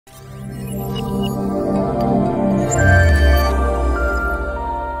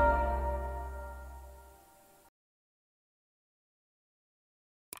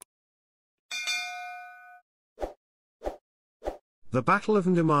The Battle of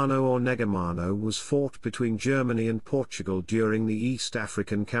Ngomano or Negomano was fought between Germany and Portugal during the East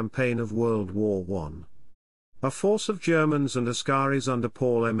African campaign of World War I. A force of Germans and Askaris under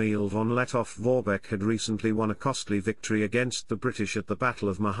Paul Emil von Lettow-Vorbeck had recently won a costly victory against the British at the Battle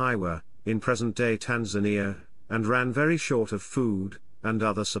of Mahiwa, in present-day Tanzania, and ran very short of food and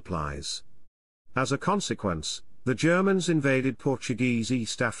other supplies. As a consequence, the Germans invaded Portuguese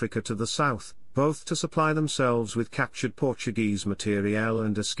East Africa to the south, both to supply themselves with captured Portuguese materiel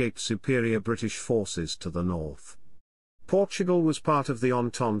and escape superior British forces to the north. Portugal was part of the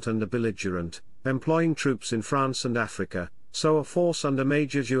Entente and a belligerent, employing troops in France and Africa, so a force under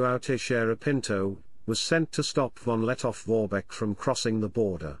Major João Teixeira Pinto was sent to stop von Lettow-Vorbeck from crossing the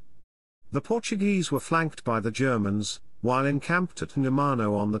border. The Portuguese were flanked by the Germans, while encamped at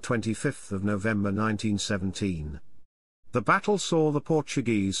Ngomano on the 25th of November 1917. The battle saw the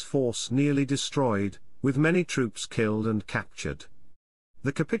Portuguese force nearly destroyed, with many troops killed and captured.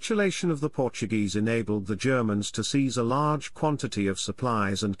 The capitulation of the Portuguese enabled the Germans to seize a large quantity of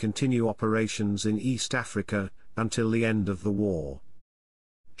supplies and continue operations in East Africa, until the end of the war.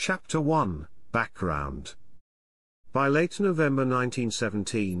 Chapter 1, Background. By late November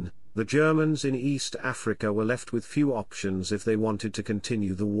 1917, the Germans in East Africa were left with few options if they wanted to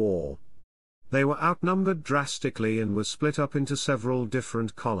continue the war. They were outnumbered drastically and were split up into several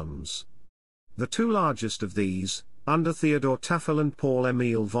different columns. The two largest of these, under Theodor Taffel and Paul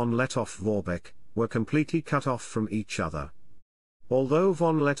Emil von Lettow-Vorbeck, were completely cut off from each other. Although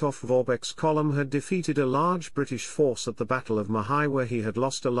von Lettow-Vorbeck's column had defeated a large British force at the Battle of Mahiwa, he had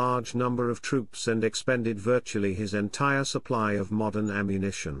lost a large number of troops and expended virtually his entire supply of modern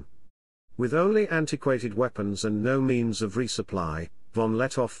ammunition. With only antiquated weapons and no means of resupply, von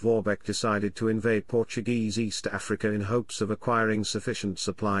Lettow-Vorbeck decided to invade Portuguese East Africa in hopes of acquiring sufficient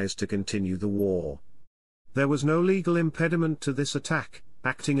supplies to continue the war. There was no legal impediment to this attack.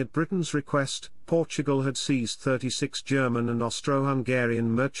 Acting at Britain's request, Portugal had seized 36 German and Austro-Hungarian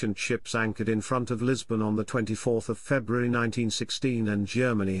merchant ships anchored in front of Lisbon on the 24th of February 1916, and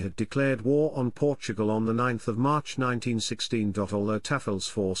Germany had declared war on Portugal on the 9th of March 1916. Although Taffel's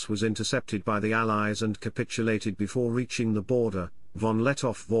force was intercepted by the Allies and capitulated before reaching the border, von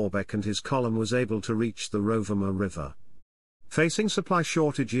Lettow-Vorbeck and his column was able to reach the Rovuma River. Facing supply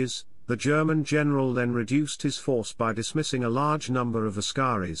shortages, the German general then reduced his force by dismissing a large number of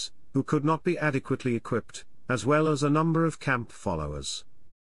Askaris, who could not be adequately equipped, as well as a number of camp followers.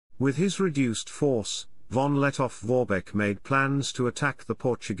 With his reduced force, von Lettow-Vorbeck made plans to attack the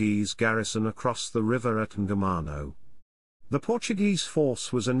Portuguese garrison across the river at Ngomano. The Portuguese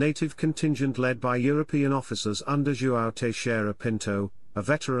force was a native contingent led by European officers under João Teixeira Pinto, a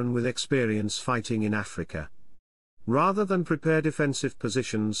veteran with experience fighting in Africa. Rather than prepare defensive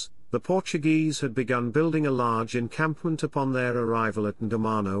positions, the Portuguese had begun building a large encampment upon their arrival at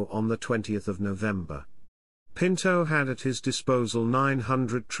Ngomano on the 20th of November. Pinto had at his disposal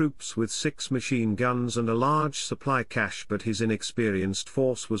 900 troops with 6 machine guns and a large supply cache, but his inexperienced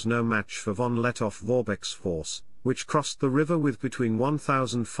force was no match for von Lettow-Vorbeck's force, which crossed the river with between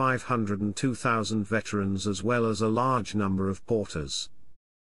 1,500 and 2,000 veterans as well as a large number of porters.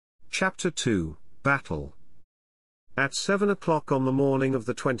 Chapter 2, Battle. At 7 o'clock on the morning of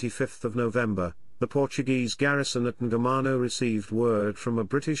the 25th of November, the Portuguese garrison at Ngomano received word from a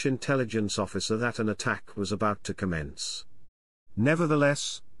British intelligence officer that an attack was about to commence.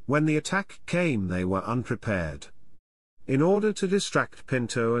 Nevertheless, when the attack came, they were unprepared. In order to distract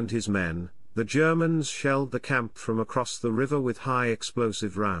Pinto and his men, the Germans shelled the camp from across the river with high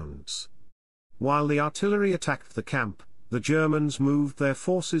explosive rounds. While the artillery attacked the camp, the Germans moved their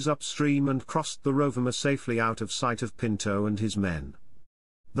forces upstream and crossed the Rovuma safely out of sight of Pinto and his men.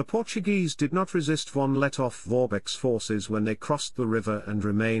 The Portuguese did not resist von Lettow-Vorbeck's forces when they crossed the river and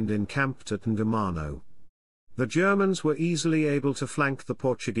remained encamped at Ngomano. The Germans were easily able to flank the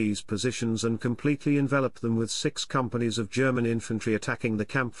Portuguese positions and completely envelop them, with 6 companies of German infantry attacking the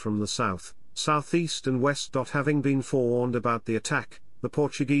camp from the south, southeast and west. Having been forewarned about the attack, the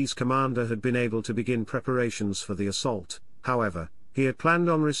Portuguese commander had been able to begin preparations for the assault. However, he had planned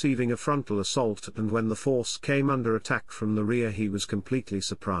on receiving a frontal assault, and when the force came under attack from the rear, he was completely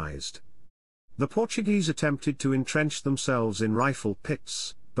surprised. The Portuguese attempted to entrench themselves in rifle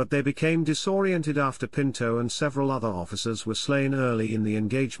pits, but they became disoriented after Pinto and several other officers were slain early in the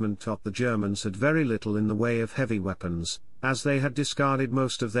engagement. The Germans had very little in the way of heavy weapons, as they had discarded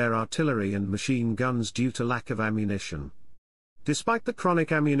most of their artillery and machine guns due to lack of ammunition. Despite the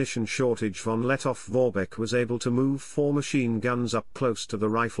chronic ammunition shortage, von Lettow-Vorbeck was able to move 4 machine guns up close to the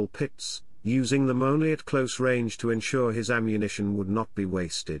rifle pits, using them only at close range to ensure his ammunition would not be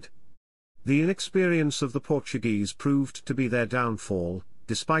wasted. The inexperience of the Portuguese proved to be their downfall.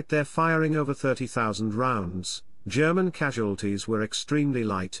 Despite their firing over 30,000 rounds, German casualties were extremely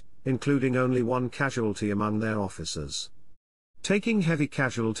light, including only one casualty among their officers. Taking heavy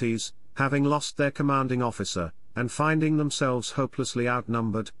casualties, having lost their commanding officer, and finding themselves hopelessly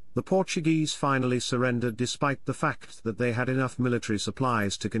outnumbered, the Portuguese finally surrendered despite the fact that they had enough military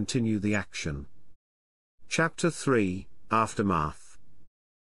supplies to continue the action. Chapter 3, Aftermath.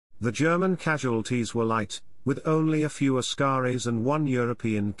 The German casualties were light, with only a few Askaris and one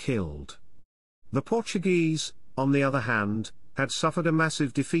European killed. The Portuguese, on the other hand, had suffered a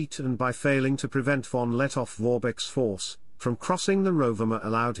massive defeat, and by failing to prevent von Lettow-Vorbeck's force from crossing the Rovuma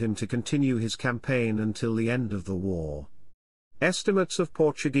allowed him to continue his campaign until the end of the war. Estimates of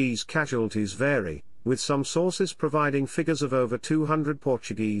Portuguese casualties vary, with some sources providing figures of over 200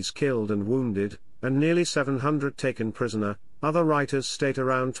 Portuguese killed and wounded, and nearly 700 taken prisoner. Other writers state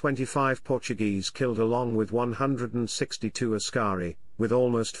around 25 Portuguese killed along with 162 Askari, with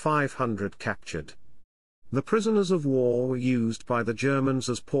almost 500 captured. The prisoners of war were used by the Germans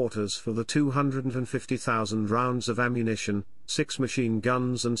as porters for the 250,000 rounds of ammunition, 6 machine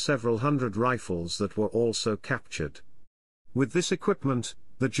guns and several hundred rifles that were also captured. With this equipment,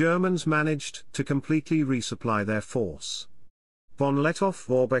 the Germans managed to completely resupply their force. Von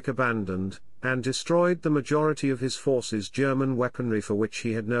Lettow-Vorbeck abandoned and destroyed the majority of his force's German weaponry, for which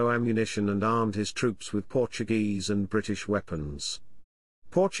he had no ammunition, and armed his troops with Portuguese and British weapons.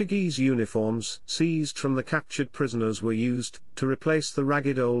 Portuguese uniforms seized from the captured prisoners were used to replace the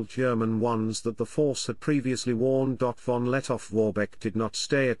ragged old German ones that the force had previously worn. Von Lettow-Vorbeck did not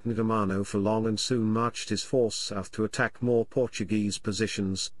stay at Negomano for long and soon marched his force south to attack more Portuguese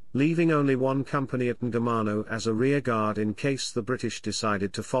positions, leaving only one company at Negomano as a rear guard in case the British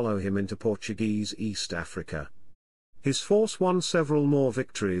decided to follow him into Portuguese East Africa. His force won several more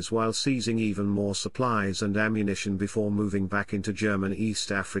victories while seizing even more supplies and ammunition before moving back into German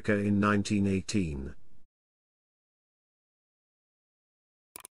East Africa in 1918.